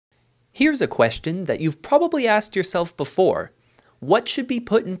Here's a question that you've probably asked yourself before. What should be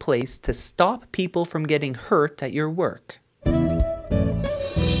put in place to stop people from getting hurt at your work?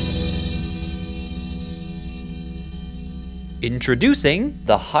 Introducing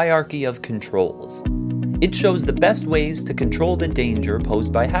the hierarchy of controls. It shows the best ways to control the danger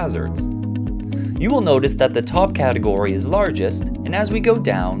posed by hazards. You will notice that the top category is largest, and as we go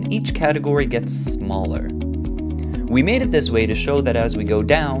down, each category gets smaller. We made it this way to show that as we go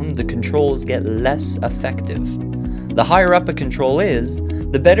down, the controls get less effective. The higher up a control is,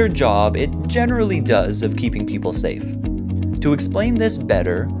 the better job it generally does of keeping people safe. To explain this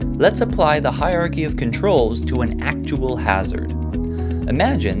better, let's apply the hierarchy of controls to an actual hazard.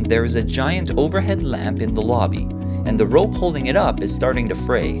 Imagine there is a giant overhead lamp in the lobby, and the rope holding it up is starting to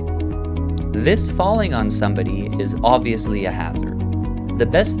fray. This falling on somebody is obviously a hazard. The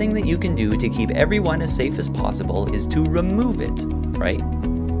best thing that you can do to keep everyone as safe as possible is to remove it, right?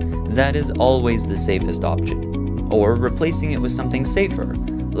 That is always the safest option. Or replacing it with something safer,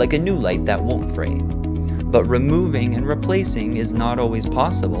 like a new light that won't fray. But removing and replacing is not always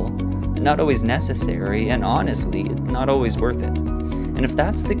possible, not always necessary, and honestly, not always worth it. And if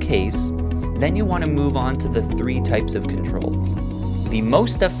that's the case, then you want to move on to the 3 types of controls. The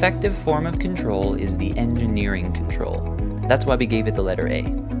most effective form of control is the engineering control. That's why we gave it the letter A.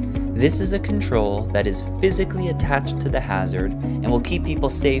 This is a control that is physically attached to the hazard and will keep people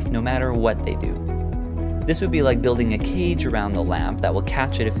safe no matter what they do. This would be like building a cage around the lamp that will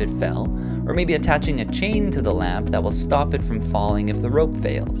catch it if it fell, or maybe attaching a chain to the lamp that will stop it from falling if the rope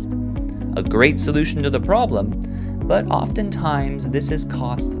fails. A great solution to the problem, but oftentimes this is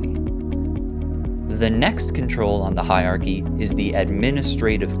costly. The next control on the hierarchy is the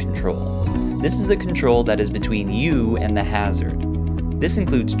administrative control. This is a control that is between you and the hazard. This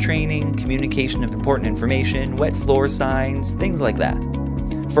includes training, communication of important information, wet floor signs, things like that.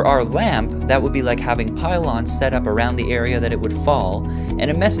 For our lamp, that would be like having pylons set up around the area that it would fall, and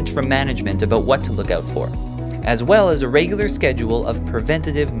a message from management about what to look out for, as well as a regular schedule of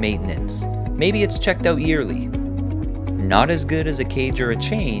preventative maintenance. Maybe it's checked out yearly. Not as good as a cage or a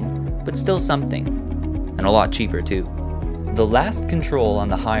chain, but still something, and a lot cheaper too. The last control on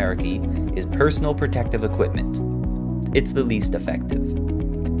the hierarchy is personal protective equipment. It's the least effective.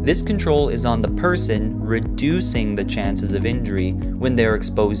 This control is on the person, reducing the chances of injury when they're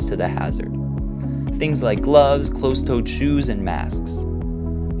exposed to the hazard. Things like gloves, closed-toed shoes, and masks.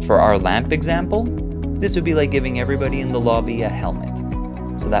 For our lamp example, this would be like giving everybody in the lobby a helmet,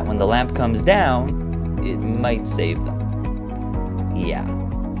 so that when the lamp comes down, it might save them. Yeah,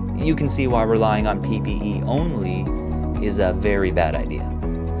 you can see why relying on PPE only is a very bad idea.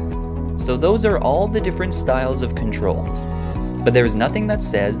 So those are all the different styles of controls. But there is nothing that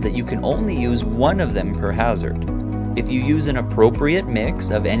says that you can only use one of them per hazard. If you use an appropriate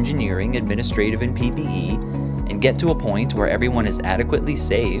mix of engineering, administrative, and PPE, and get to a point where everyone is adequately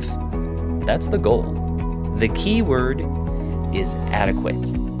safe, that's the goal. The key word is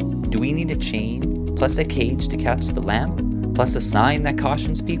adequate. Do we need a chain, plus a cage to catch the lamp, plus a sign that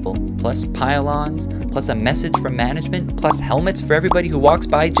cautions people, plus pylons, plus a message from management, plus helmets for everybody who walks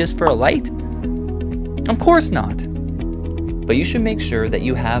by just for a light? Of course not. But you should make sure that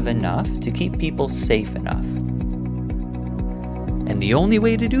you have enough to keep people safe enough. And the only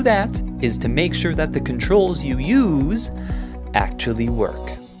way to do that is to make sure that the controls you use actually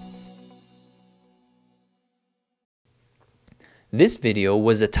work. This video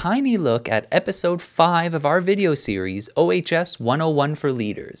was a tiny look at episode 5 of our video series, OHS 101 for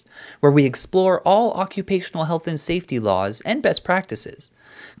Leaders, where we explore all occupational health and safety laws and best practices.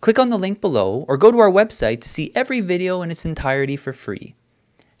 Click on the link below or go to our website to see every video in its entirety for free.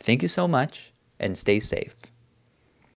 Thank you so much, and stay safe.